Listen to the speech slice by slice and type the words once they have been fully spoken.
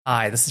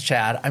Hi, this is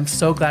Chad. I'm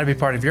so glad to be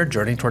part of your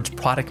journey towards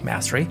product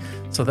mastery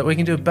so that we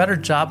can do a better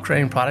job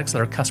creating products that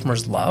our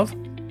customers love.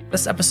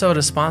 This episode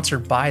is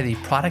sponsored by the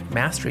Product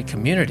Mastery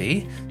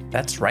community.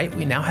 That's right,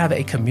 we now have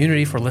a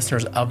community for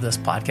listeners of this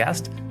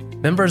podcast.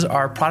 Members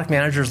are product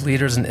managers,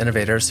 leaders, and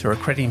innovators who are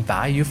creating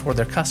value for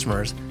their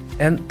customers,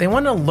 and they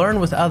want to learn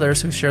with others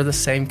who share the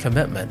same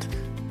commitment.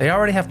 They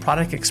already have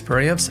product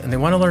experience, and they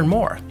want to learn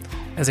more.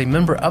 As a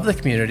member of the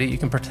community, you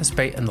can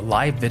participate in the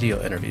live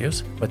video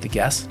interviews with the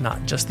guests,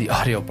 not just the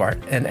audio part,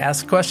 and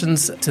ask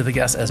questions to the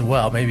guests as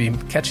well, maybe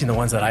catching the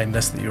ones that I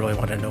missed that you really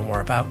want to know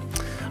more about.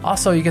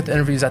 Also, you get the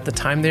interviews at the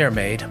time they are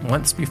made,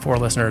 months before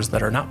listeners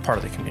that are not part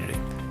of the community.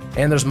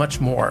 And there's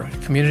much more.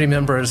 Community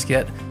members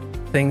get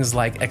things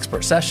like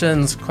expert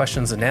sessions,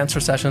 questions and answer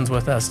sessions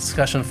with us,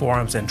 discussion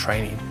forums, and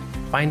training.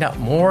 Find out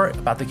more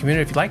about the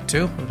community if you'd like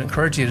to. I would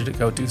encourage you to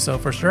go do so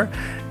for sure.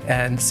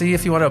 And see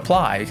if you want to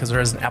apply, because there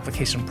is an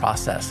application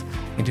process.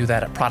 You can do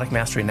that at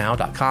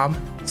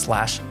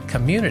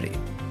productmasterynow.com/community.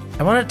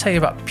 I want to tell you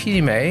about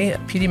PDMA.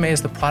 PDMA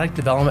is the Product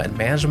Development and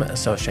Management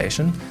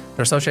Association.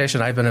 Their association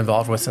I've been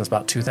involved with since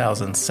about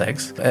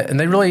 2006. And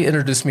they really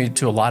introduced me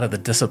to a lot of the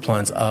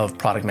disciplines of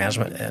product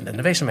management and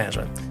innovation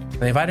management.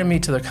 And they invited me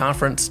to their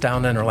conference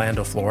down in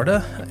Orlando,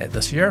 Florida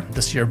this year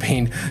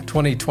being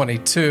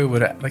 2022,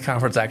 when the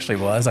conference actually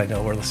was. I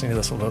know we're listening to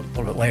this a little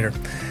bit later.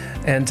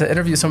 And to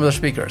interview some of their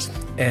speakers.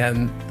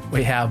 And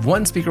we have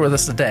one speaker with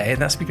us today,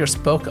 and that speaker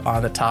spoke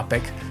on the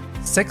topic,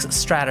 6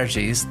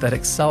 strategies that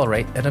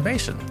accelerate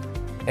innovation.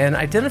 And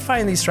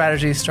identifying these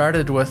strategies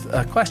started with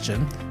a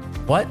question: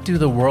 what do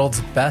the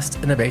world's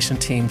best innovation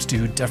teams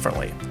do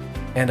differently?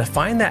 And to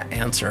find that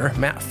answer,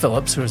 Matt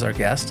Phillips, who is our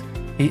guest,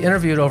 he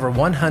interviewed over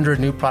 100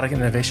 new product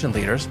innovation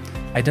leaders,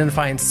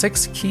 identifying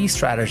 6 key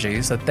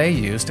strategies that they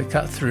use to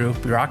cut through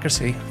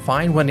bureaucracy,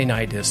 find winning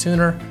ideas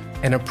sooner,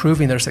 and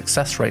improving their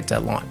success rates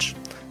at launch.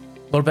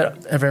 A little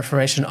bit of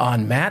information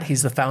on Matt.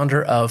 He's the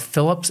founder of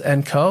Phillips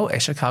Co, a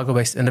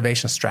Chicago-based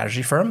innovation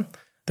strategy firm.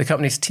 The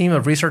company's team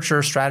of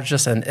researchers,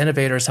 strategists, and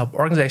innovators help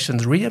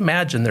organizations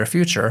reimagine their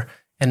future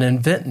and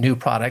invent new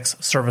products,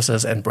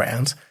 services, and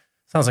brands.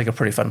 Sounds like a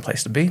pretty fun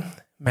place to be.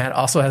 Matt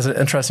also has an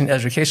interesting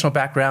educational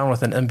background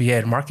with an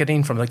MBA in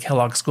marketing from the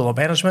Kellogg School of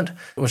Management,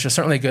 which is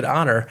certainly a good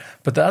honor.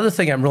 But the other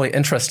thing I'm really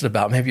interested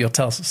about, maybe you'll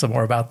tell us some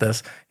more about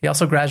this, he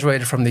also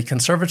graduated from the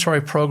Conservatory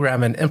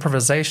Program in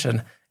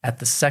Improvisation at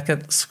the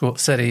Second School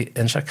City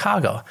in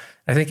Chicago.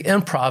 I think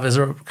improv is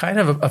a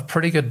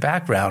pretty good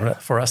background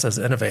for us as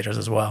innovators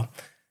as well.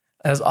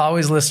 As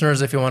always,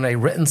 listeners, if you want a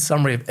written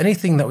summary of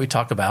anything that we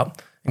talk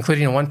about,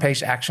 including a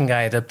one-page action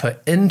guide to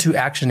put into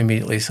action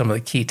immediately some of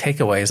the key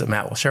takeaways that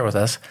Matt will share with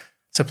us,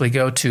 simply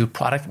go to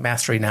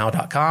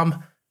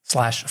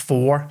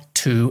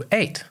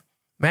productmasterynow.com/428.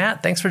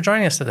 Matt, thanks for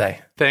joining us today.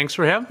 Thanks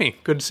for having me.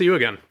 Good to see you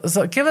again.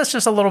 So give us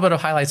just a little bit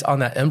of highlights on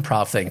that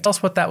improv thing. Tell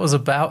us what that was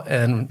about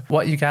and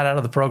what you got out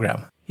of the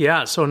program.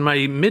 Yeah, so in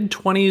my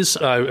mid-20s,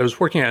 I was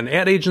working at an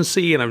ad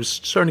agency, and I was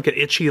starting to get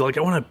itchy, like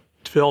I want to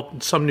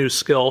develop some new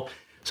skill.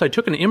 So I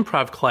took an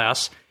improv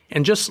class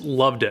and just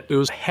loved it. It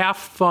was half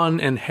fun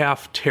and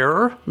half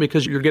terror,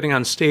 because you're getting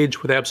on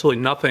stage with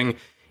absolutely nothing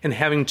and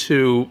having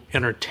to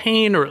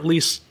entertain or at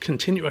least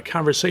continue a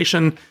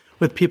conversation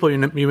with people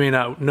you may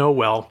not know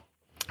well.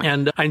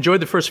 And I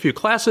enjoyed the first few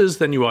classes.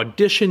 Then you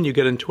audition, you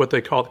get into what they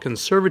call the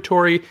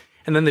conservatory,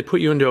 and then they put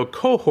you into a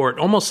cohort,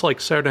 almost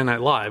like Saturday Night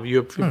Live.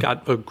 You've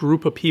got a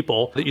group of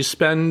people that you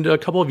spend a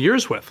couple of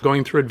years with,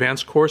 going through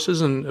advanced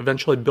courses and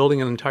eventually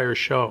building an entire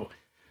show.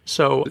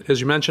 So as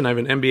you mentioned, I have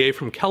an MBA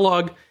from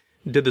Kellogg,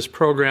 did this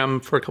program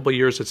for a couple of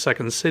years at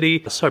Second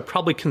City. So I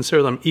probably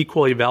consider them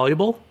equally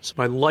valuable. So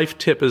my life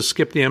tip is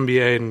skip the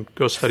MBA and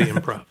go study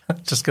improv.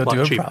 Just go do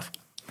improv.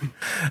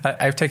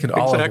 I've taken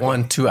all of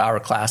 1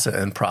 2-hour class at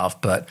improv,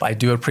 but I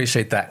do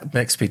appreciate that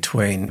mix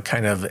between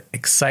kind of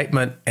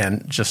excitement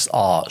and just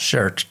all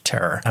sheer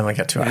terror. I only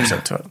got 2 hours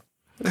into it.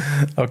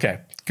 Okay,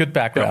 good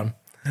background. Yeah.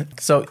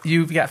 So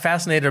you got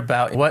fascinated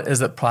about what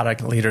is it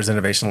product leaders,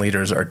 innovation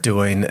leaders are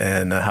doing,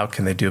 and how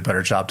can they do a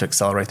better job to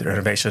accelerate their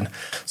innovation.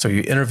 So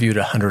you interviewed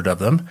 100 of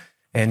them,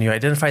 and you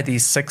identified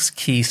these 6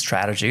 key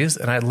strategies.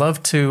 And I'd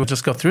love to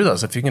just go through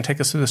those. If you can take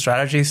us through the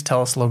strategies,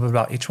 tell us a little bit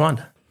about each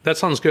one. That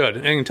sounds good.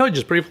 And I can tell you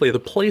just briefly, the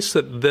place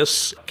that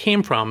this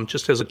came from,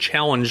 just as a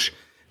challenge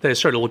that I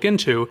started to look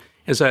into,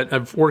 is that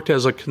I've worked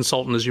as a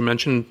consultant, as you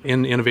mentioned,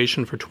 in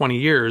innovation for 20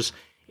 years.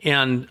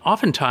 And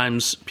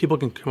oftentimes, people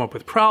can come up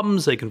with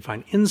problems, they can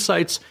find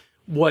insights.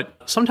 What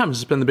sometimes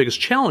has been the biggest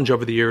challenge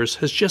over the years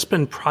has just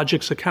been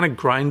projects that kind of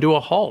grind to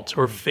a halt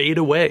or fade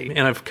away.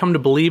 And I've come to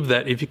believe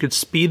that if you could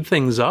speed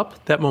things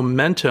up, that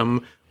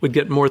momentum would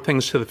get more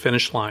things to the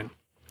finish line.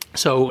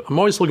 So I'm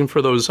always looking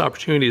for those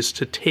opportunities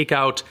to take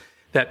out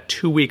that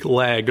 2-week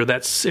lag or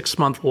that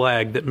 6-month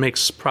lag that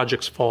makes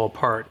projects fall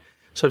apart.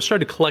 So I've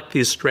started to collect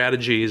these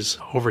strategies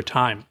over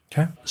time.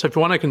 Okay. So if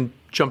you want, I can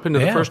jump into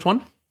the first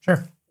one.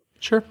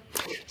 Sure.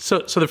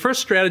 So the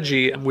first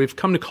strategy we've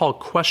come to call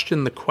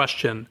question the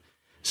question.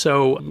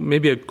 So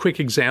maybe a quick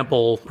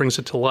example brings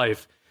it to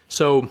life.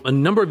 So a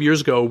number of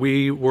years ago,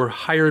 we were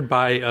hired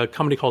by a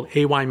company called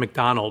A.Y.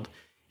 McDonald.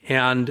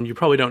 And you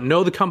probably don't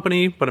know the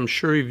company, but I'm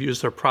sure you've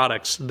used their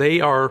products. They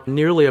are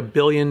nearly $1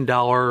 billion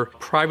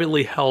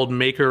privately held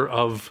maker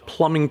of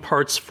plumbing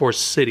parts for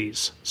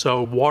cities.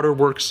 So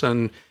waterworks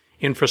and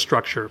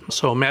infrastructure.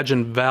 So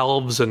imagine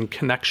valves and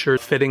connector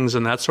fittings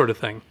and that sort of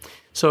thing.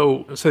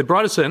 So they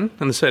brought us in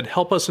and they said,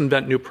 help us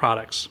invent new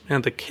products. And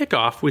at the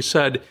kickoff, we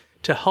said,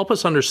 to help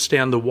us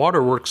understand the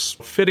waterworks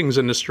fittings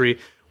industry,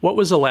 what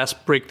was the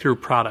last breakthrough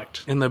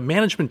product? And the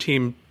management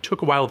team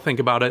took a while to think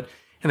about it.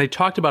 And they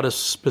talked about a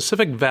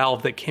specific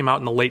valve that came out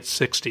in the late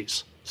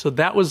 60s. So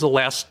that was the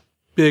last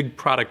big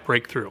product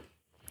breakthrough.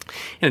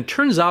 And it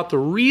turns out the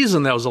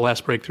reason that was the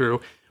last breakthrough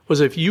was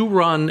if you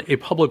run a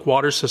public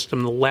water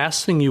system, the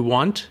last thing you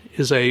want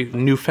is a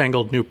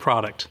newfangled new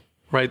product,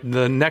 right?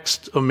 The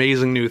next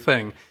amazing new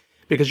thing.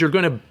 Because you're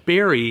going to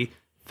bury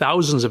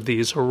thousands of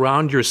these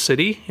around your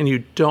city, and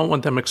you don't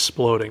want them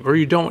exploding, or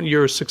you don't want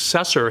your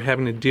successor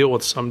having to deal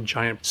with some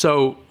giant.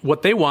 So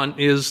what they want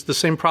is the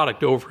same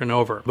product over and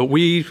over. But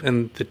we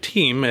and the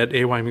team at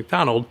AY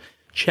McDonald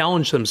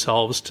challenged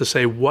themselves to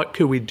say, what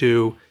could we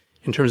do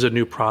in terms of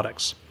new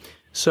products?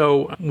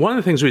 So one of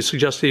the things we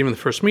suggested even in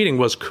the first meeting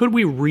was, could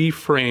we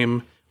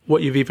reframe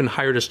what you've even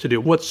hired us to do?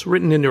 What's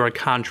written into our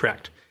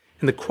contract?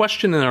 And the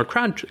question in our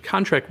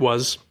contract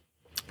was,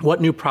 what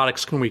new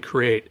products can we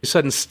create? We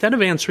said, instead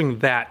of answering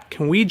that,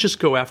 can we just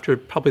go after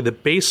probably the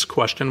base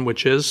question,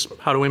 which is,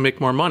 how do we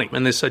make more money?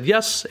 And they said,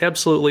 yes,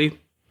 absolutely,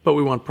 but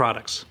we want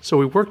products. So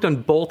we worked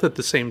on both at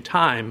the same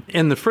time.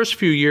 In the first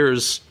few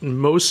years,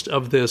 most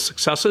of the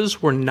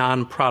successes were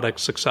non-product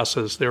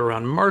successes. They were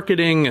around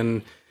marketing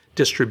and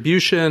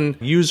distribution,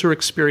 user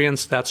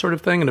experience, that sort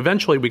of thing. And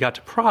eventually we got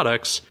to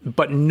products,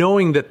 but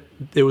knowing that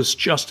it was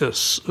just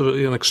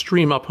an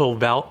extreme uphill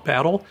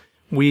battle,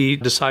 we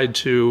decided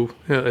to,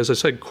 as I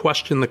said,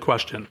 question the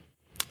question.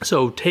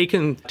 So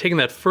taking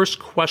that first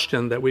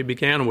question that we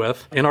began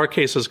with, in our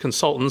case as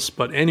consultants,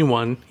 but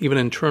anyone, even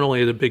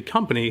internally at a big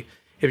company,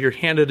 if you're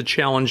handed a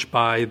challenge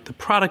by the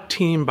product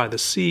team, by the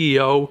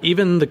CEO,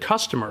 even the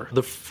customer,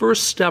 the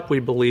first step, we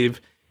believe,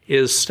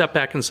 is step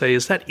back and say,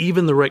 is that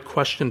even the right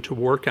question to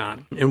work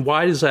on? And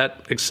why does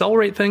that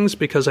accelerate things?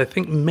 Because I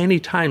think many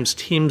times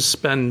teams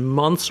spend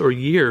months or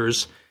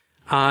years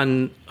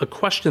on a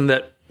question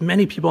that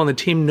many people on the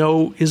team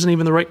know isn't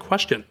even the right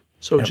question.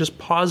 So just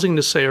pausing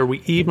to say, are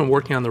we even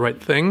working on the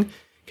right thing,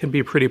 can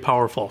be pretty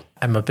powerful.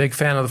 I'm a big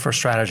fan of the first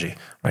strategy,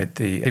 right?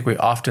 I think we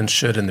often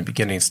should, in the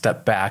beginning,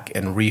 step back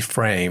and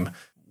reframe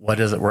what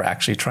is it we're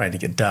actually trying to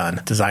get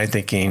done. Design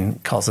thinking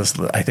calls this,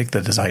 I think the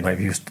design, I've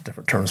used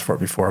different terms for it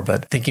before,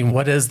 but thinking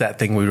what is that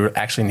thing we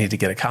actually need to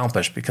get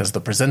accomplished, because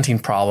the presenting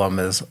problem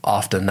is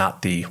often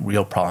not the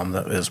real problem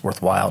that is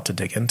worthwhile to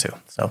dig into.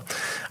 So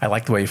I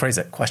like the way you phrase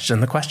it, question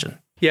the question.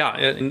 Yeah,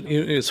 and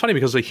it's funny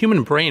because the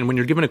human brain, when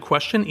you're given a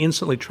question,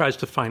 instantly tries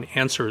to find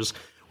answers.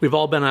 We've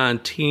all been on a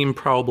team,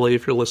 probably,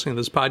 if you're listening to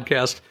this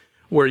podcast,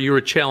 where you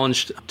were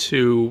challenged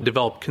to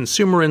develop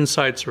consumer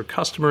insights or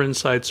customer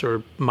insights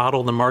or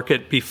model the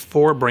market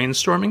before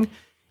brainstorming.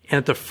 And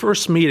at the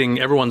first meeting,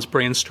 everyone's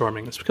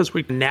brainstorming. It's because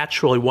we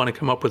naturally want to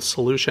come up with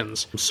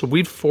solutions. So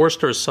we've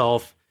forced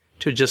ourselves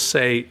to just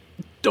say,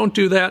 don't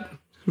do that.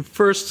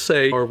 First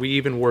say, are we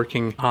even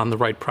working on the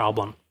right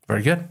problem?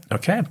 Very good.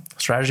 Okay.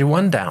 Strategy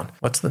 1 down.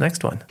 What's the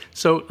next one?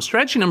 So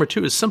strategy number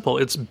 2 is simple.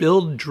 It's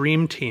build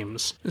dream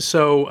teams.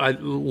 So I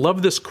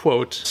love this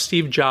quote.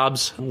 Steve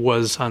Jobs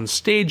was on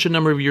stage a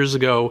number of years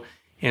ago,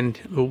 and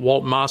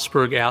Walt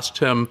Mossberg asked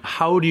him,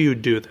 how do you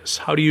do this?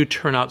 How do you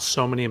turn out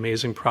so many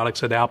amazing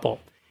products at Apple?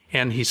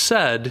 And he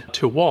said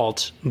to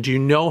Walt, do you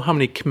know how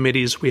many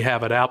committees we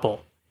have at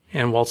Apple?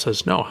 And Walt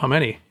says, no, how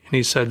many? And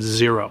he said,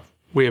 0.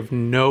 We have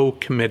no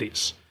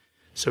committees.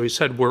 So he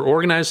said, we're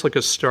organized like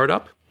a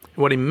startup.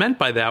 What he meant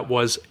by that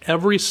was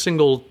every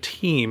single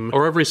team,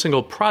 or every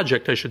single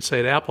project, I should say,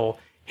 at Apple,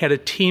 had a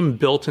team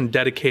built and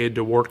dedicated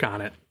to work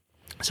on it.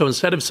 So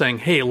instead of saying,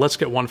 hey, let's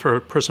get one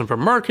person from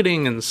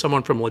marketing and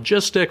someone from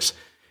logistics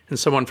and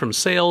someone from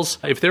sales,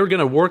 if they were going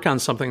to work on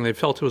something they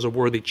felt it was a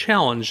worthy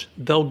challenge,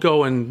 they'll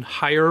go and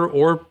hire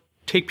or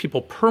take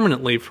people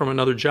permanently from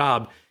another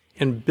job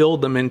and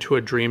build them into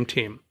a dream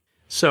team.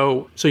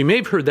 So you may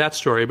have heard that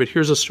story, but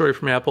here's a story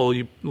from Apple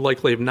you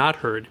likely have not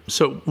heard.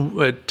 So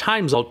at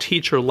times I'll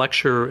teach or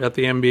lecture at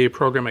the MBA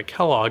program at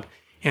Kellogg,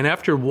 and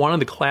after one of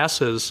the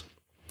classes,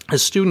 a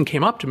student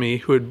came up to me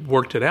who had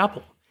worked at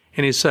Apple,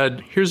 and he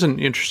said, here's an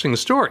interesting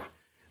story.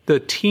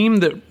 The team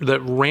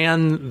that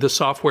ran the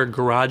software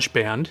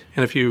GarageBand,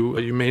 and if you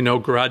may know,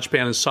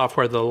 GarageBand is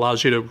software that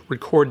allows you to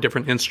record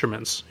different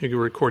instruments. You can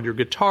record your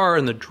guitar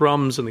and the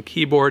drums and the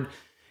keyboard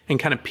and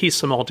kind of piece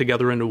them all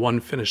together into one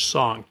finished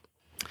song.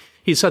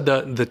 He said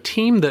the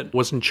team that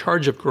was in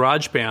charge of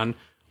GarageBand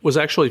was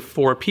actually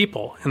 4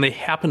 people, and they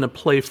happened to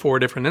play 4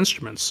 different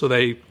instruments. So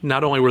they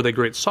not only were they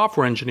great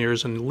software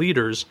engineers and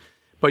leaders,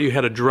 but you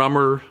had a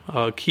drummer,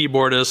 a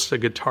keyboardist, a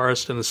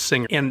guitarist, and a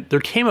singer. And there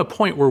came a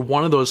point where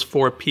one of those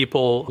 4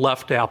 people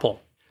left Apple,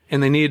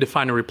 and they needed to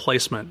find a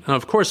replacement. And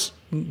of course,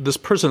 this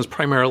person is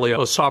primarily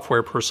a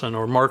software person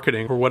or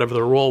marketing or whatever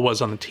their role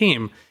was on the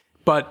team,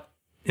 but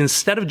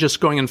instead of just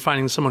going and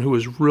finding someone who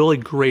was really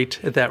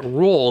great at that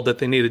role that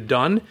they needed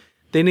done,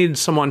 they needed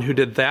someone who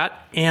did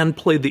that and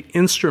played the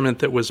instrument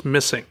that was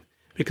missing,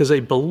 because they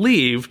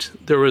believed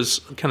there was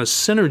kind of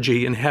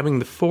synergy in having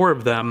the four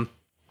of them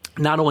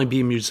not only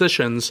be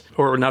musicians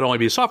or not only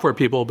be software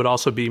people, but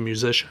also be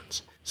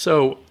musicians.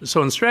 So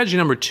in strategy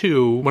number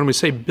 2, when we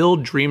say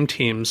build dream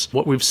teams,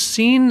 what we've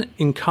seen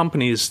in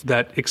companies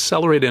that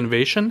accelerate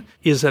innovation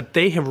is that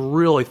they have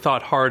really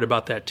thought hard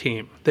about that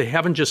team. They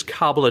haven't just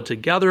cobbled it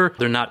together.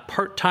 They're not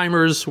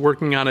part-timers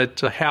working on it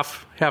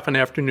half an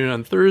afternoon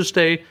on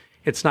Thursday.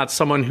 It's not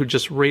someone who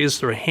just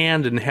raised their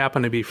hand and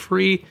happened to be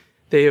free.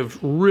 They have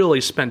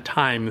really spent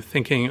time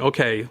thinking,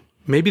 okay,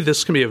 maybe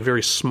this can be a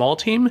very small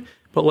team,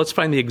 but let's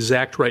find the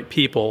exact right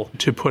people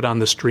to put on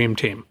this dream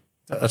team.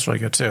 That's really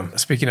good too.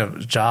 Speaking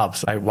of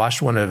Jobs, I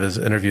watched one of his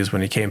interviews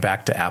when he came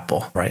back to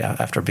Apple, right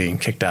after being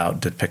kicked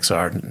out, did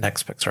Pixar,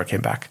 next Pixar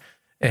came back.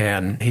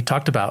 And he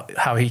talked about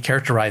how he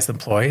characterized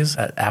employees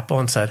at Apple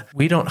and said,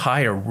 we don't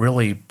hire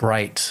really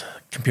bright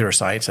computer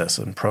scientists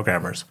and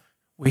programmers.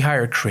 We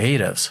hire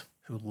creatives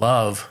who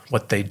love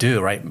what they do,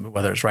 right?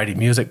 Whether it's writing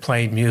music,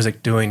 playing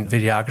music, doing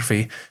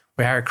videography,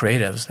 we hire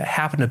creatives that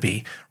happen to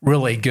be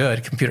really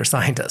good computer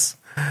scientists.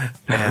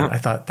 And I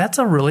thought that's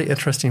a really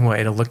interesting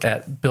way to look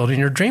at building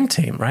your dream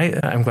team,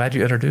 right? I'm glad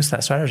you introduced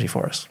that strategy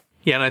for us.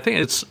 Yeah, and I think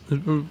it's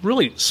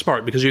really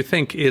smart because you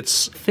think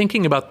it's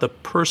thinking about the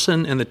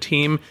person and the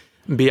team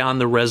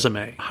beyond the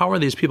resume. How are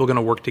these people going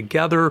to work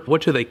together?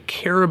 What do they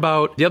care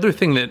about? The other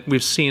thing that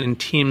we've seen in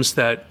teams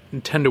that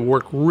tend to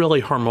work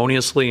really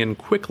harmoniously and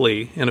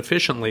quickly and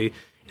efficiently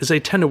is they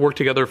tend to work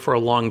together for a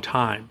long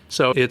time.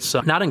 So it's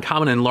not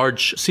uncommon in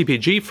large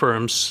CPG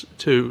firms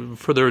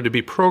for there to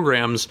be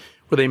programs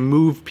where they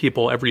move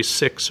people every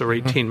 6 or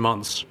 18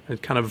 months, a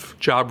kind of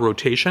job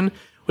rotation,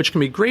 which can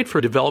be great for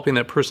developing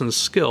that person's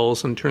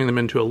skills and turning them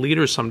into a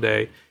leader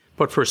someday.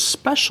 But for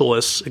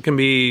specialists, it can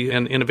be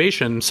an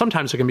innovation.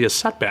 Sometimes it can be a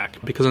setback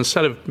because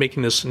instead of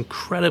making this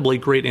incredibly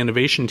great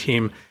innovation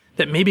team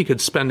that maybe could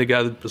spend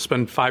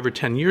 5 or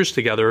 10 years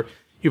together,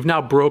 you've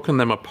now broken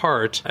them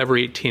apart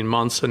every 18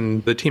 months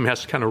and the team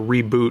has to kind of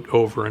reboot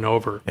over and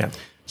over. Yeah.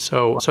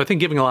 So I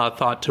think giving a lot of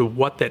thought to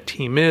what that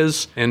team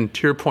is and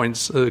to your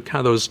points, kind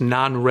of those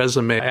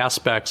non-resume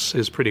aspects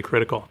is pretty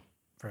critical.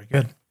 Very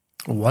good.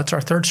 What's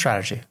our third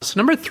strategy? So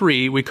number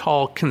 3, we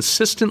call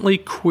consistently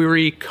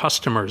query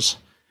customers.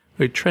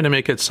 We try to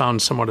make it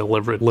sound somewhat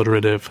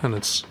alliterative, and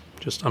it's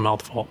just a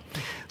mouthful.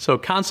 So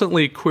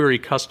constantly query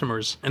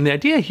customers. And the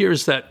idea here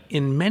is that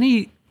in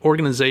many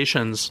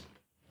organizations,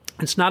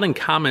 it's not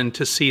uncommon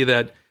to see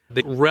that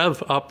they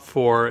rev up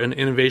for an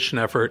innovation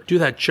effort, do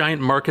that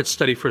giant market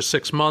study for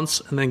 6 months,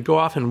 and then go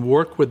off and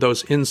work with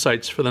those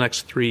insights for the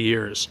next 3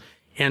 years.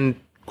 And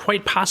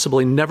quite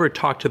possibly never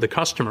talk to the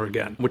customer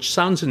again, which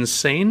sounds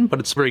insane, but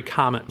it's very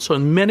common. So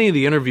in many of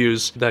the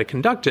interviews that I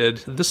conducted,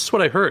 this is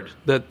what I heard,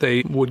 that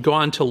they would go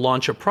on to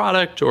launch a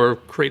product or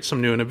create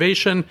some new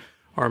innovation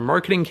or a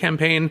marketing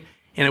campaign,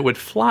 and it would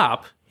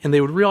flop, and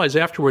they would realize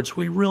afterwards,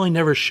 we really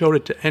never showed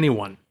it to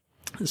anyone.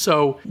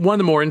 So one of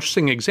the more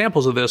interesting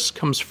examples of this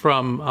comes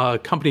from a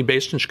company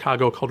based in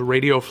Chicago called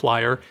Radio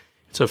Flyer.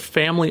 It's a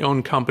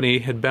family-owned company,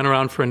 had been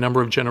around for a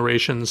number of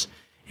generations.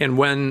 And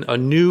when a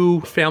new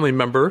family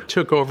member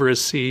took over as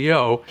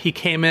CEO, he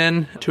came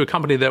in to a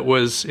company that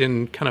was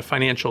in kind of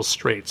financial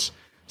straits.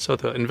 So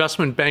the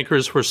investment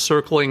bankers were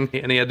circling,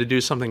 and he had to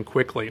do something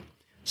quickly.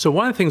 So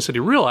one of the things that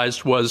he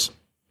realized was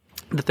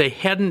that they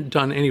hadn't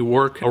done any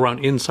work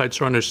around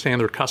insights or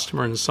understand their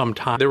customer in some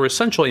time. They were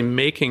essentially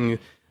making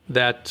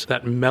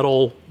that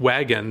metal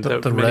wagon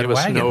that many of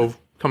us know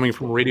coming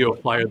from Radio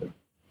Flyer.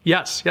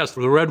 Yes,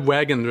 the red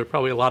wagon that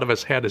probably a lot of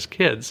us had as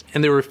kids.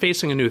 And they were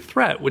facing a new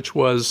threat, which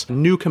was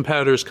new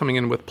competitors coming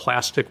in with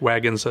plastic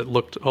wagons that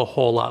looked a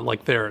whole lot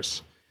like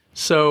theirs.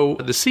 So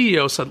the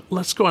CEO said,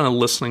 let's go on a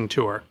listening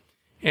tour.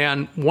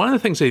 And one of the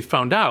things they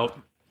found out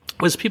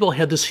was people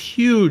had this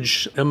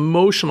huge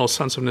emotional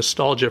sense of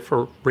nostalgia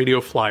for Radio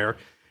Flyer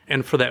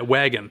and for that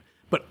wagon,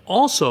 but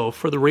also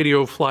for the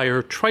Radio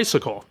Flyer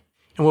tricycle.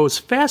 And what was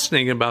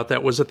fascinating about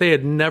that was that they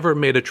had never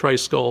made a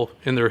tricycle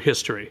in their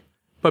history.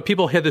 But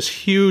people had this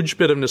huge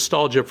bit of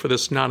nostalgia for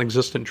this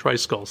non-existent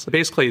tricycle. So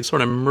basically, it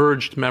sort of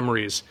merged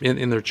memories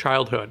in their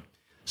childhood.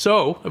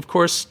 So, of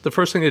course, the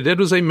first thing they did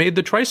was they made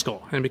the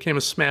tricycle and it became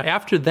a smash.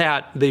 After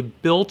that, they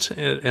built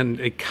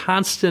a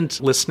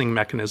constant listening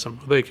mechanism.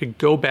 They could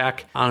go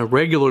back on a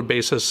regular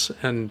basis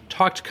and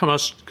talk to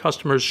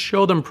customers,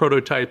 show them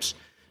prototypes,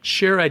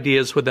 share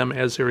ideas with them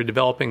as they were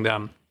developing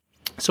them.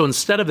 So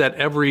instead of that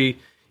every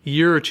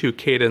year or two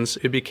cadence,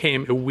 it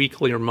became a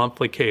weekly or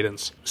monthly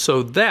cadence.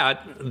 So that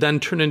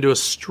then turned into a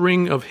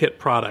string of hit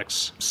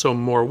products. So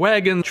more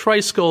wagons,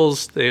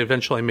 tricycles, they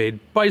eventually made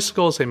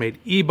bicycles, they made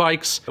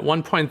e-bikes. At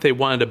one point, they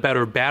wanted a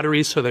better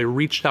battery, so they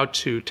reached out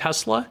to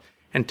Tesla.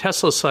 And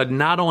Tesla said,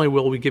 not only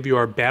will we give you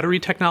our battery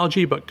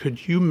technology, but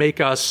could you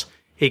make us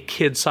a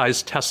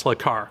kid-sized Tesla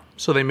car?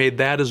 So they made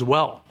that as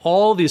well.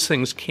 All these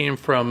things came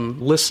from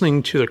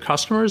listening to their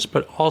customers,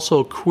 but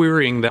also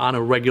querying them on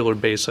a regular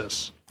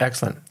basis.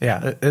 Excellent.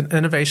 Yeah.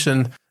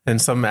 Innovation in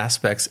some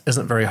aspects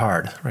isn't very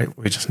hard, right?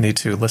 We just need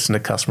to listen to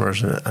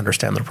customers and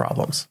understand their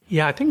problems.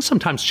 Yeah, I think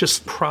sometimes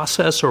just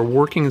process or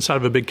working inside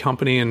of a big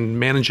company and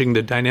managing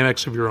the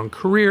dynamics of your own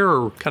career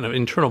or kind of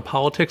internal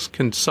politics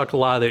can suck a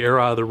lot of the air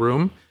out of the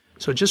room.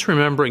 So just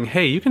remembering,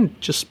 hey, you can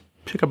just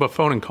pick up a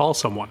phone and call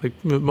someone. Like,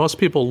 most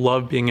people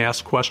love being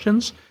asked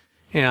questions,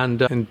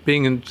 and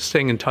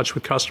staying in touch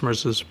with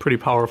customers is a pretty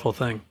powerful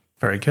thing.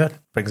 Very good.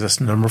 Brings us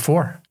to number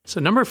 4. So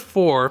number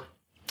 4,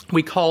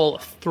 we call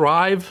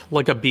thrive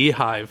like a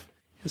beehive.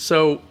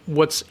 So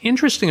what's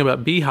interesting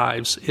about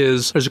beehives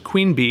is there's a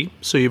queen bee.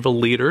 So you have a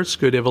leader. It's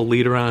good to have a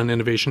leader on an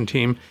innovation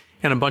team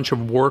and a bunch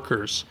of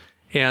workers.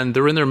 And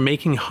they're in there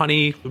making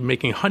honey,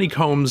 making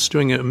honeycombs,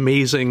 doing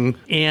amazing.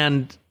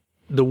 And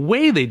the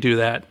way they do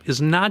that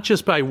is not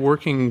just by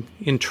working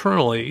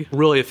internally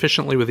really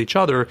efficiently with each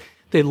other.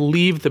 They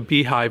leave the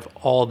beehive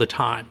all the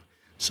time.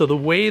 So the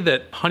way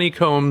that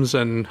honeycombs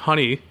and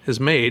honey is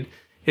made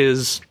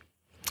is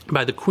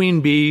by the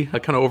queen bee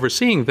kind of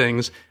overseeing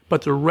things,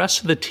 but the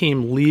rest of the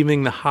team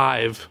leaving the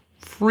hive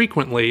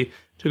frequently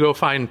to go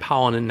find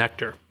pollen and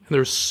nectar. And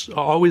they're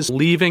always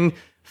leaving,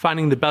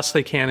 finding the best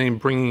they can, and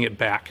bringing it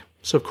back.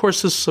 So, of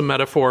course, this is a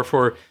metaphor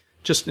for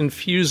just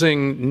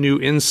infusing new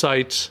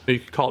insights. You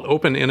could call it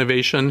open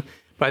innovation,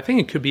 but I think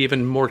it could be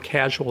even more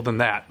casual than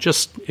that.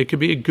 It could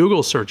be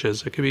Google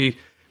searches. It could be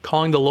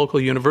calling the local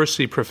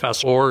university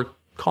professor or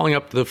calling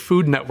up the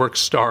Food Network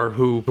star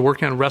who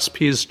working on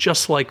recipes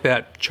just like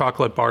that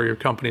chocolate bar your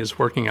company is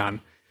working on.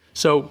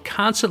 So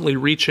constantly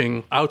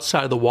reaching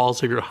outside the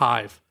walls of your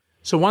hive.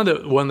 So one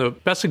of the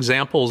best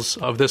examples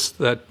of this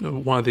that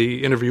one of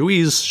the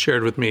interviewees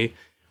shared with me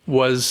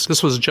was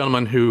a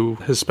gentleman who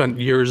has spent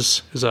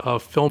years as a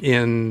film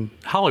in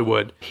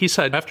Hollywood. He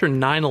said after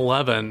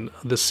 9/11,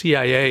 the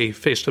CIA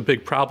faced a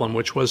big problem,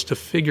 which was to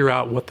figure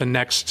out what the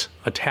next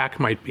attack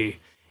might be.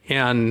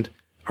 And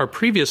our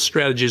previous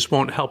strategies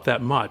won't help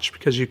that much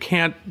because you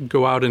can't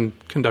go out and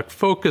conduct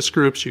focus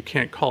groups. You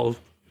can't call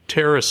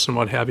terrorists and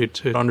what have you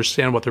to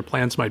understand what their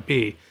plans might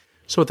be.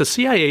 So what the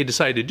CIA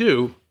decided to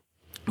do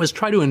was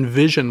try to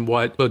envision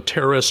what a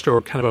terrorist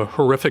or kind of a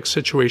horrific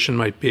situation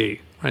might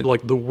be, right?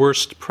 Like the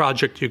worst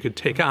project you could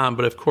take on,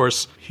 but of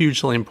course,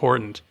 hugely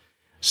important.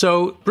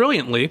 So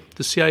brilliantly,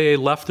 the CIA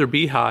left their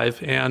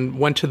beehive and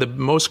went to the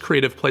most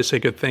creative place they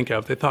could think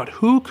of. They thought,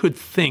 who could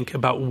think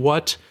about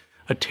what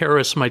a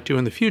terrorist might do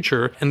in the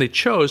future? And they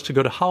chose to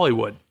go to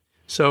Hollywood.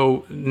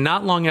 So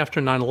not long after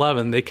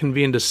 9/11, they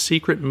convened a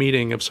secret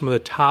meeting of some of the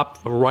top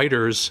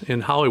writers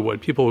in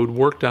Hollywood, people who'd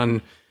worked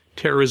on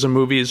terrorism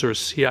movies or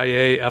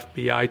CIA,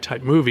 FBI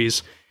type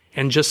movies,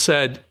 and just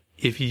said,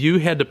 if you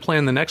had to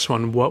plan the next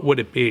one, what would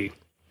it be?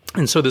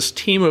 And so this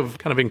team of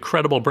kind of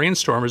incredible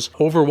brainstormers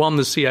overwhelmed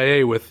the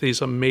CIA with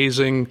these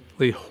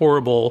amazingly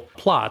horrible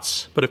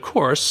plots. But of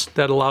course,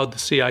 that allowed the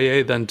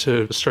CIA then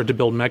to start to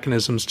build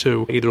mechanisms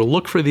to either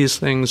look for these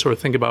things or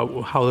think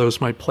about how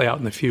those might play out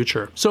in the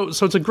future. So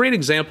it's a great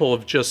example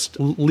of just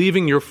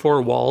leaving your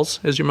 4 walls,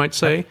 as you might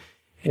say,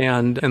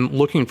 and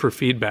looking for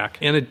feedback.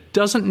 And it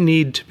doesn't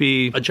need to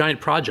be a giant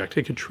project.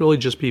 It could truly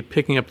just be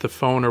picking up the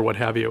phone or what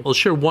have you. I'll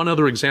share one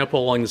other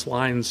example along these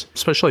lines,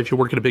 especially if you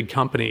work at a big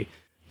company.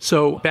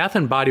 So Bath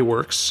 & Body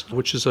Works,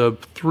 which is a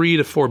 $3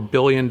 to $4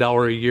 billion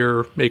a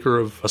year maker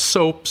of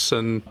soaps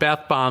and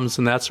bath bombs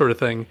and that sort of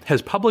thing,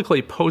 has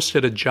publicly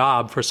posted a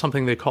job for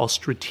something they call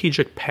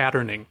strategic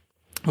patterning.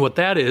 What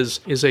that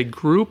is a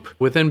group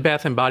within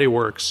Bath & Body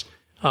Works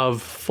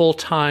of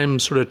full-time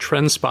sort of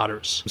trend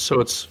spotters. So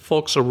it's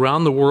folks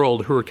around the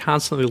world who are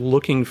constantly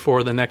looking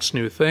for the next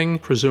new thing,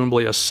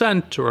 presumably a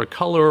scent or a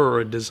color or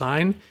a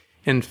design,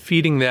 and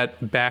feeding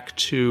that back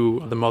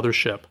to the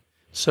mothership.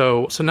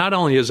 So not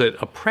only is it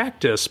a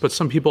practice, but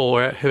some people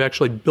have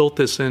actually built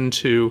this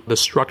into the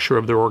structure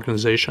of their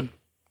organization.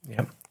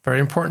 Yeah, very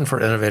important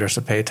for innovators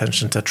to pay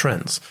attention to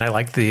trends. I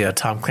like the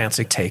Tom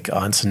Clancy take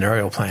on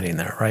scenario planning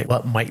there, right?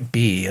 What might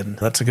be, and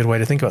that's a good way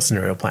to think about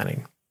scenario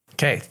planning.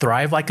 Okay,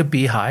 thrive like a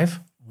beehive.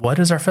 What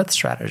is our 5th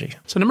strategy?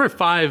 So number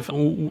 5,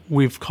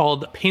 we've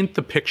called paint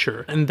the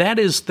picture. And that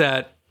is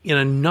that in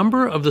a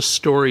number of the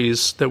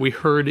stories that we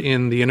heard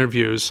in the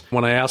interviews,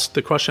 when I asked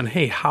the question,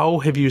 hey, how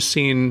have you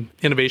seen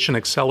innovation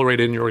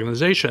accelerated in your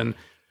organization?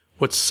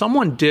 What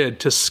someone did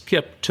to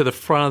skip to the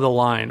front of the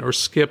line or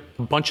skip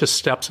a bunch of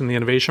steps in the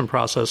innovation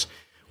process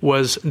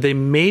was they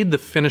made the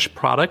finished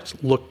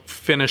product look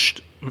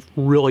finished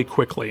really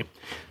quickly.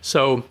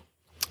 So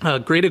a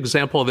great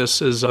example of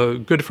this is a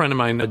good friend of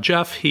mine,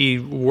 Jeff. He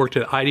worked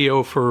at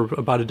IDEO for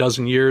about a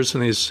dozen years,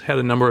 and he's had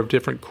a number of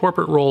different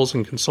corporate roles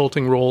and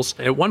consulting roles.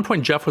 At one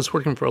point, Jeff was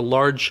working for a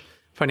large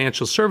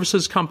financial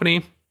services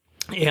company,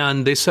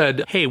 and they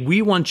said, hey,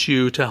 we want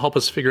you to help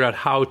us figure out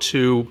how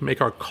to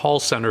make our call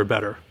center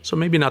better. So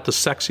maybe not the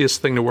sexiest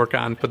thing to work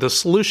on, but the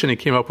solution he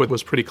came up with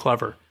was pretty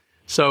clever.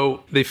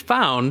 So they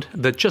found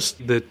that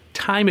just the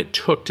time it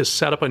took to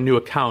set up a new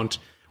account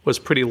was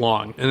pretty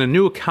long. And a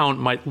new account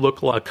might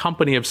look like a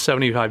company of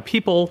 75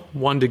 people,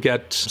 one to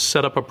get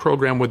set up a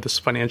program with this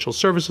financial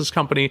services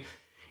company.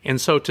 And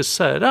so to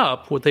set it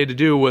up, what they had to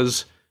do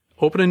was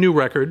open a new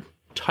record,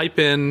 type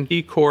in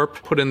E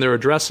Corp, put in their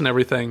address and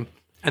everything,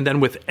 And then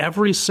with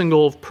every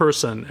single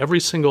person, every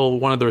single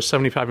one of their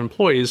 75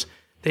 employees,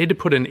 they had to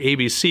put in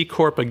ABC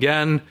Corp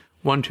again,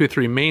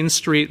 123 Main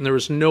Street, and there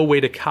was no way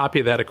to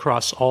copy that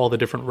across all the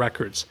different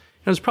records.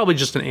 It was probably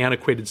just an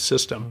antiquated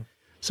system.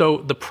 So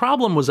the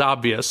problem was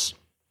obvious,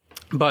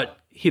 but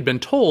he'd been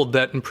told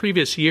that in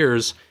previous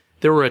years,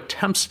 there were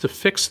attempts to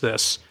fix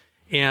this,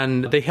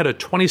 and they had a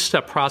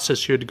 20-step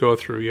process you had to go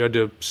through. You had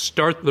to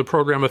start the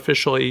program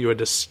officially, you had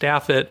to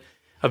staff it.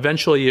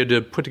 Eventually, you had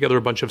to put together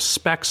a bunch of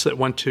specs that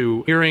went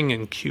to hearing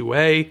and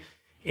QA.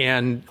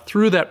 And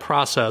through that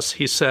process,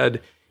 he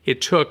said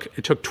it took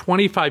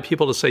 25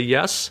 people to say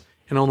yes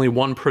and only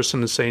one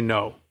person to say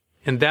no.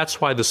 And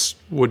that's why this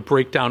would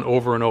break down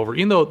over and over,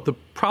 even though the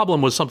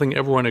problem was something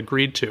everyone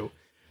agreed to.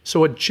 So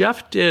what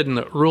Jeff did in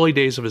the early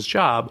days of his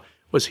job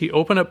was he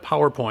opened up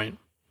PowerPoint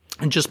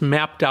and just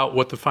mapped out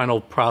what the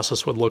final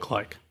process would look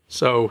like.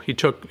 So he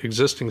took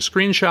existing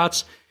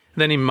screenshots,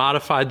 and then he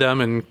modified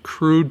them in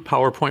crude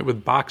PowerPoint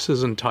with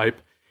boxes and type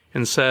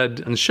and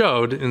said and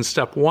showed in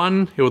step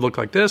 1, it would look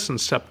like this. In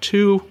step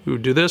 2, we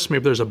would do this.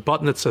 Maybe there's a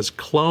button that says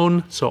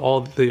clone, so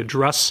all the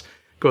address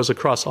goes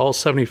across all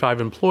 75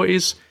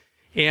 employees.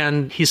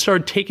 And he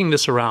started taking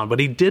this around, but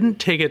he didn't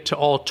take it to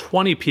all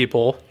 20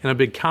 people in a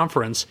big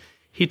conference.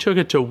 He took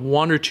it to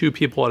 1 or 2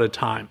 people at a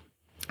time.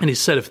 And he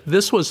said, if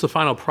this was the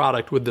final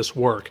product, would this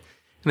work?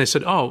 And they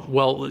said, oh,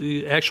 well,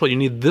 actually, you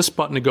need this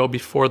button to go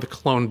before the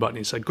clone button.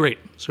 He said, great.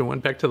 So he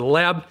went back to the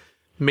lab,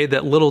 made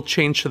that little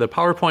change to the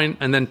PowerPoint,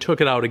 and then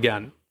took it out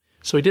again.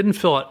 So he didn't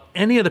fill out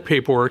any of the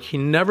paperwork. He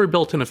never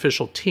built an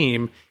official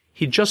team.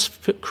 He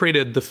just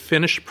created the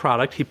finished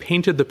product. He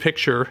painted the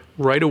picture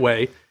right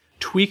away,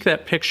 tweaked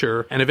that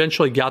picture, and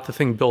eventually got the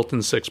thing built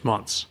in 6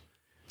 months.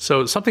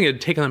 So something that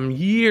had taken them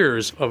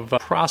years of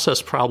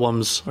process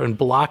problems and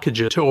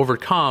blockages to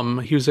overcome,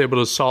 he was able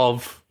to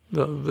solve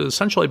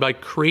essentially by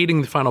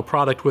creating the final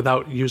product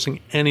without using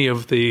any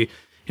of the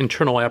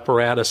internal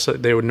apparatus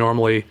that they would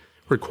normally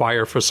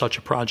require for such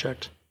a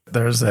project.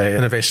 There's an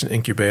innovation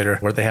incubator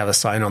where they have a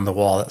sign on the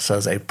wall that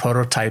says a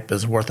prototype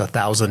is worth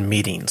 1,000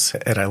 meetings.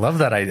 And I love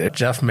that idea.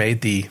 Jeff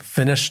made the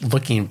finished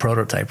looking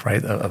prototype,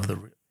 right, of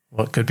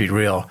what could be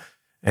real,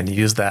 and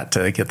used that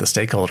to get the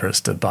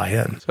stakeholders to buy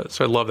in.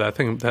 So I love that. I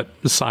think that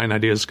sign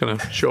idea is going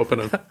to show up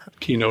in a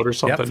keynote or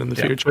something in the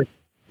future.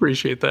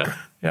 Appreciate that.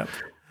 Yep.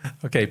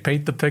 Okay,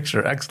 paint the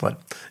picture. Excellent.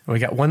 We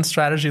got one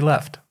strategy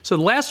left. So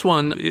the last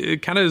one,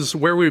 it kind of is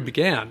where we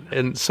began.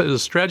 And so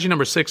strategy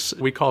number 6,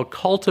 we call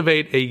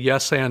cultivate a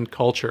yes and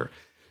culture.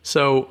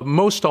 So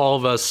most all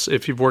of us,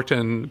 if you've worked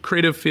in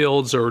creative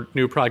fields or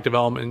new product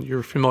development,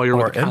 you're familiar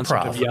with the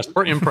concept of yes,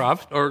 or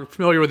improv, or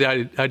familiar with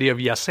the idea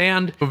of yes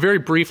and. But very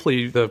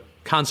briefly, the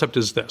concept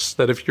is this,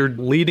 that if you're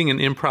leading an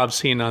improv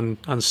scene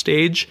on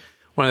stage,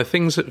 one of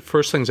the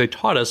first things they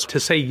taught us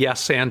to say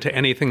yes and to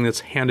anything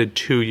that's handed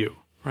to you.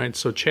 Right.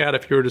 So, Chad,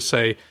 if you were to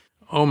say,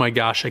 oh, my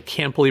gosh, I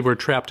can't believe we're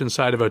trapped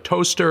inside of a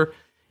toaster.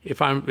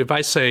 If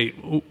I say,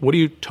 what are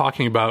you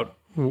talking about?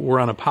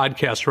 We're on a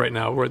podcast right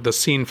now where the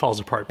scene falls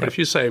apart. But if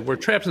you say, we're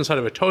trapped inside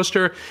of a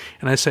toaster,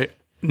 and I say,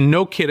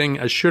 no kidding,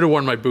 I should have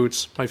worn my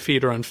boots, my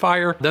feet are on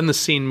fire, then the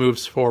scene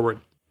moves forward.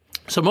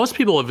 So most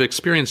people have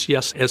experienced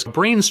yes as a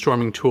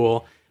brainstorming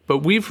tool, but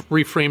we've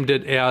reframed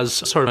it as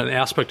sort of an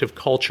aspect of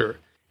culture.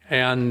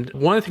 And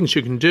one of the things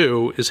you can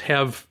do is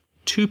have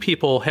 2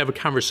 people have a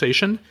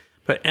conversation,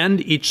 but end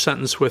each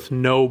sentence with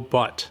no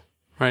but,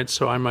 right?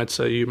 So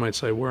you might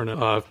say, we're in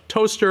a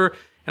toaster,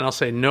 and I'll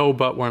say, no,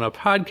 but we're in a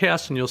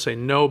podcast, and you'll say,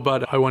 no,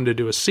 but I wanted to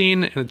do a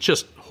scene, and it's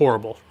just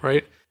horrible,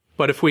 right?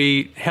 But if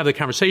we have the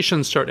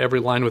conversation, start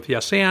every line with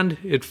yes and,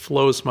 it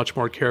flows much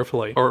more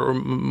carefully, or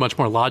much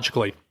more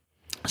logically.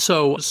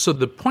 So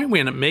the point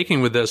we end up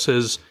making with this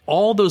is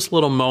all those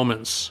little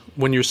moments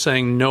when you're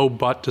saying no,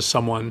 but to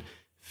someone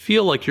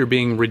feel like you're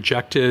being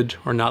rejected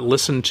or not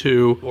listened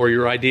to, or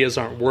your ideas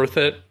aren't worth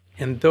it.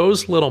 And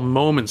those little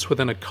moments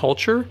within a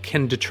culture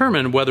can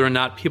determine whether or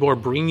not people are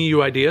bringing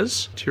you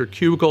ideas to your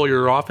cubicle or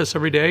your office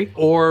every day,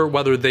 or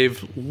whether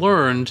they've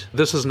learned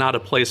this is not a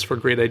place for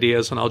great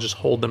ideas and I'll just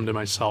hold them to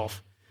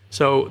myself.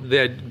 So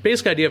the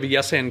basic idea of a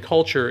yes and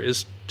culture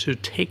is to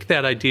take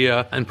that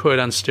idea and put it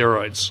on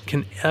steroids.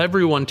 Can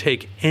everyone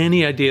take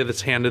any idea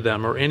that's handed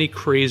them or any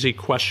crazy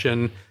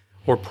question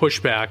or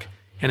pushback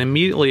and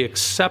immediately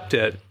accept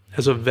it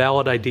as a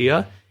valid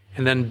idea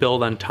and then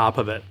build on top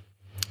of it?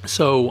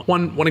 So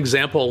one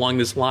example along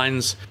these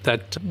lines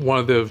that one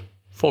of the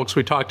folks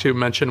we talked to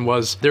mentioned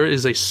was there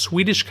is a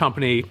Swedish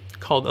company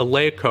called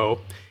Phillips Co,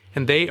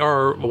 and they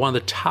are one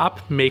of the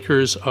top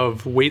makers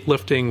of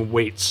weightlifting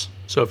weights.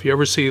 So if you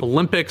ever see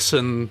Olympics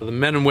and the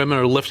men and women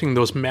are lifting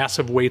those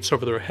massive weights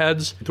over their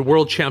heads, the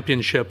world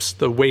championships,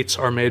 the weights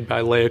are made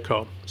by Phillips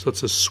Co. So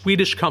it's a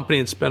Swedish company.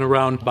 It's been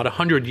around about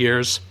 100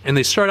 years, and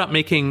they started out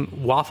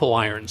making waffle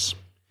irons.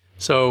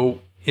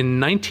 So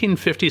in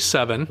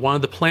 1957, one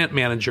of the plant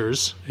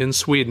managers in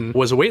Sweden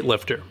was a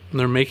weightlifter, and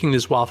they're making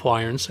these waffle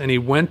irons. And he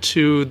went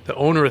to the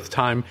owner at the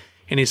time,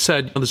 and he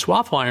said, these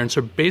waffle irons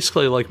are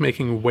basically like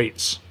making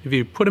weights. If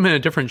you put them in a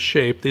different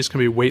shape, these can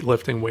be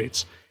weightlifting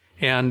weights.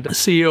 And the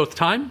CEO at the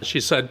time,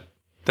 she said,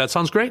 That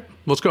sounds great.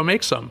 Let's go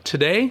make some.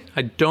 Today,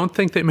 I don't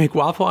think they make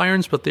waffle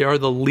irons, but they are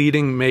the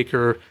leading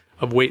maker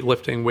of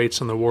weightlifting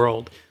weights in the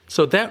world.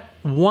 So that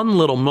one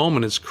little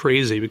moment is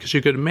crazy because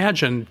you could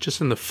imagine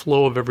just in the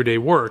flow of everyday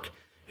work,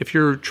 if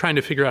you're trying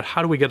to figure out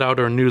how do we get out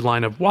our new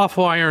line of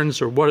waffle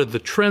irons or what are the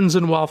trends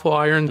in waffle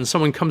irons, and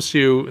someone comes to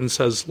you and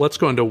says, let's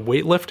go into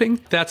weightlifting,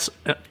 that's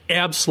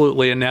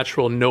absolutely a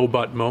natural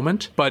no-but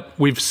moment. But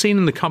we've seen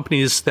in the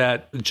companies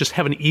that just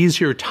have an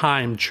easier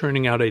time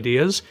churning out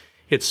ideas.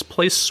 It's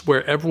places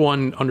where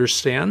everyone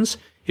understands.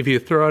 If you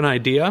throw an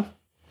idea,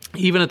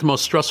 even at the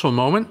most stressful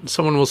moment,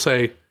 someone will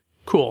say,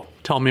 cool,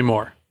 tell me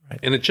more. Right.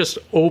 And it just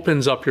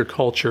opens up your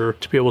culture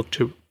to be able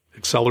to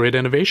accelerate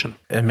innovation.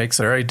 It makes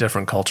a very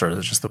different culture.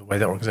 It's just the way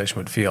the organization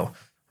would feel,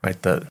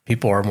 right? That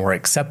people are more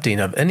accepting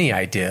of any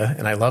idea.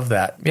 And I love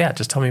that. Yeah,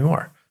 just tell me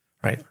more,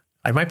 right?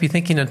 I might be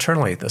thinking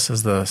internally, this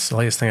is the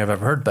silliest thing I've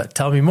ever heard, but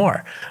tell me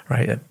more,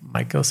 right? It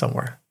might go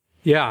somewhere.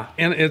 Yeah.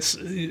 And it's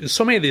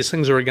so many of these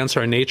things are against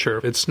our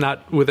nature. It's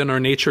not within our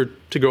nature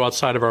to go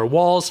outside of our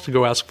walls, to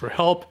go ask for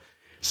help.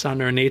 It's not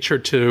in our nature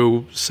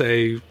to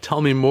say,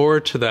 tell me more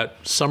to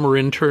that summer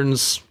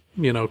intern's,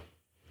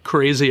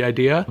 crazy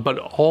idea. But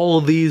all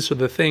of these are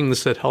the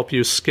things that help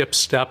you skip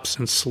steps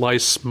and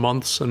slice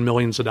months and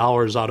millions of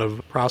dollars out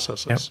of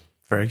processes. Yep.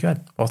 Very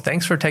good. Well,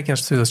 thanks for taking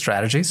us through the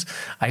strategies.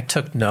 I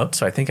took notes,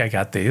 so I think I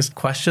got these.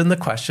 Question the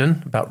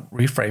question about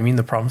reframing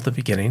the problem at the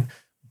beginning.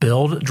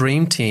 Build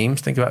dream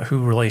teams. Think about who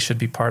really should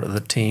be part of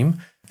the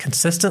team.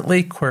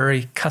 Consistently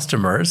query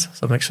customers.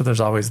 So make sure there's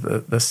always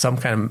some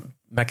kind of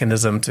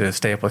mechanism to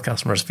stay up with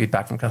customers,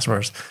 feedback from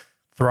customers.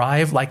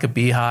 Thrive like a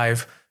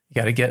beehive. You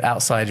got to get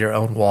outside your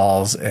own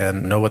walls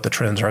and know what the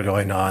trends are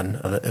going on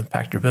that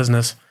impact your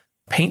business.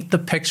 Paint the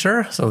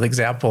picture. So the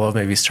example of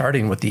maybe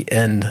starting with the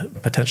end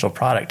potential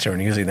product here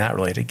and using that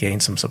really to gain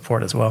some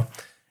support as well.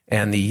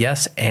 And the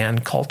yes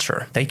and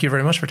culture. Thank you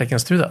very much for taking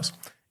us through those.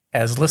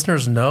 As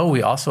listeners know,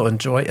 we also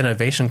enjoy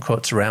innovation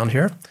quotes around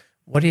here.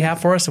 What do you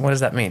have for us and what does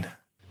that mean?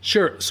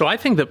 Sure. So I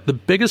think that the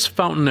biggest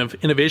fountain of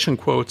innovation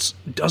quotes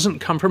doesn't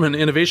come from an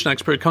innovation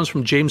expert. It comes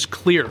from James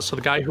Clear. So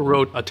the guy who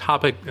wrote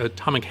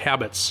Atomic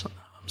Habits.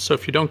 So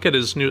if you don't get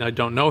his news, I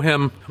don't know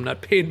him, I'm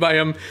not paid by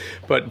him,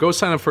 but go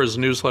sign up for his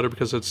newsletter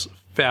because it's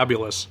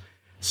fabulous.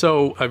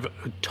 So I've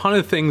a ton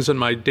of things in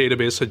my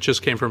database that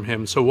just came from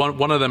him. So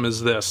one of them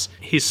is this.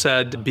 He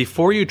said,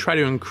 before you try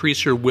to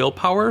increase your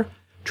willpower,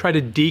 try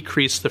to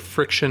decrease the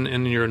friction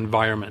in your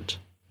environment.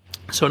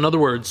 So in other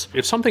words,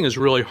 if something is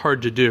really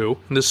hard to do,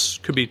 and this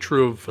could be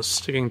true of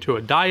sticking to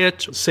a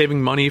diet,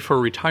 saving money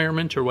for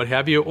retirement or what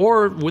have you,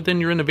 or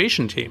within your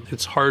innovation team,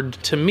 it's hard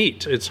to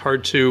meet, it's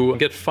hard to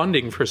get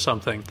funding for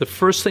something. The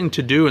first thing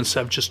to do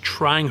instead of just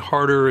trying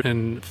harder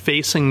and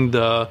facing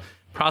the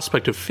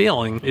prospect of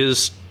failing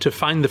is to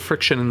find the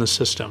friction in the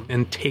system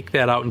and take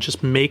that out and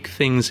just make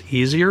things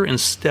easier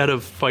instead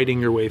of fighting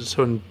your way.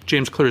 So in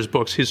James Clear's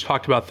books, he's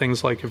talked about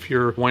things like if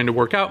you're wanting to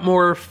work out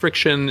more,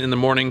 friction in the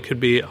morning could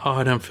be,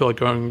 I don't feel like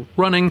going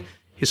running.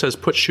 He says,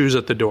 put shoes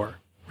at the door.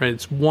 Right?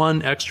 It's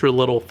one extra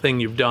little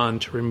thing you've done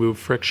to remove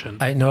friction.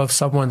 I know of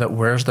someone that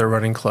wears their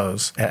running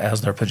clothes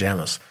as their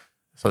pajamas.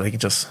 So they can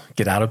just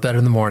get out of bed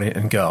in the morning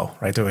and go,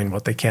 right? Doing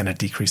what they can to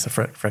decrease the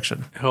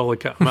friction. Holy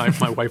cow. My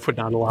wife would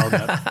not allow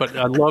that, but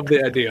I love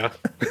the idea.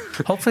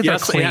 Hopefully they're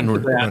clean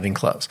running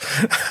clothes.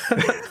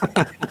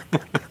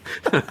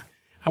 I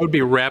would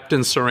be wrapped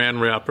in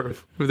saran wrap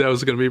if that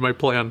was going to be my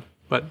plan.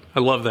 But I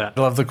love that.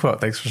 I love the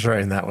quote. Thanks for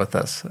sharing that with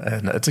us.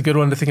 And it's a good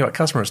one to think about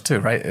customers too,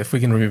 right? If we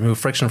can remove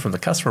friction from the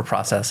customer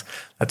process,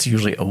 that's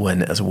usually a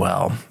win as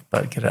well.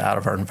 But get it out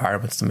of our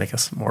environments to make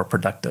us more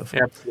productive.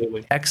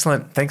 Absolutely.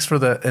 Excellent. Thanks for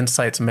the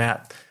insights,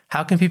 Matt.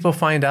 How can people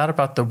find out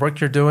about the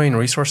work you're doing,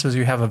 resources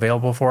you have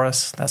available for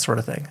us, that sort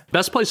of thing?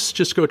 Best place is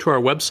just go to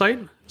our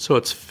website. So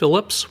it's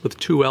Phillips with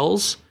 2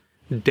 L's,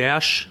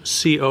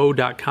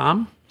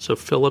 -co.com. So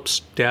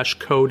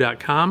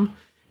Phillips-co.com.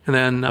 And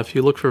then if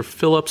you look for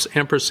Phillips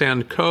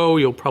 &Co,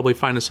 you'll probably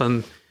find us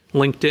on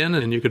LinkedIn,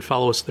 and you could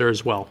follow us there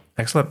as well.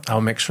 Excellent.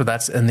 I'll make sure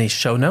that's in the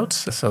show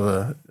notes. So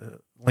the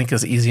link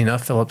is easy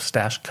enough,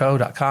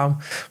 Phillips-co.com,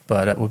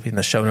 but it will be in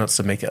the show notes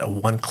to make it a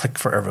one-click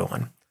for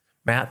everyone.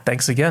 Matt,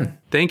 thanks again.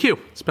 Thank you.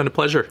 It's been a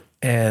pleasure.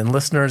 And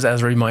listeners,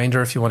 as a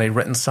reminder, if you want a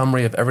written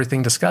summary of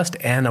everything discussed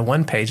and a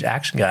one-page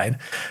action guide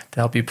to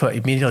help you put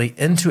immediately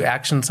into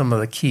action some of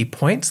the key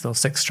points, those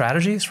 6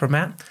 strategies from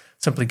Matt,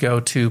 simply go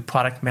to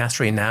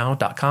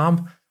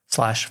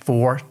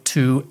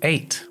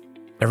productmasterynow.com/428.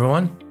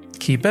 Everyone,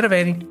 keep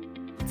innovating.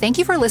 Thank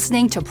you for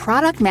listening to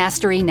Product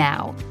Mastery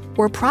Now,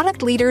 where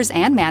product leaders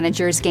and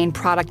managers gain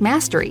product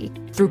mastery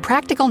through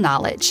practical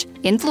knowledge,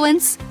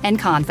 influence, and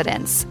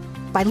confidence.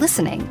 By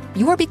listening,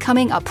 you are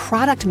becoming a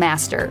product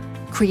master,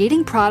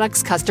 creating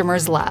products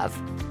customers love.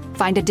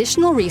 Find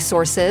additional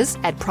resources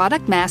at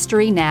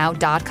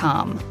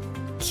productmasterynow.com.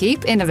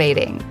 Keep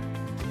innovating.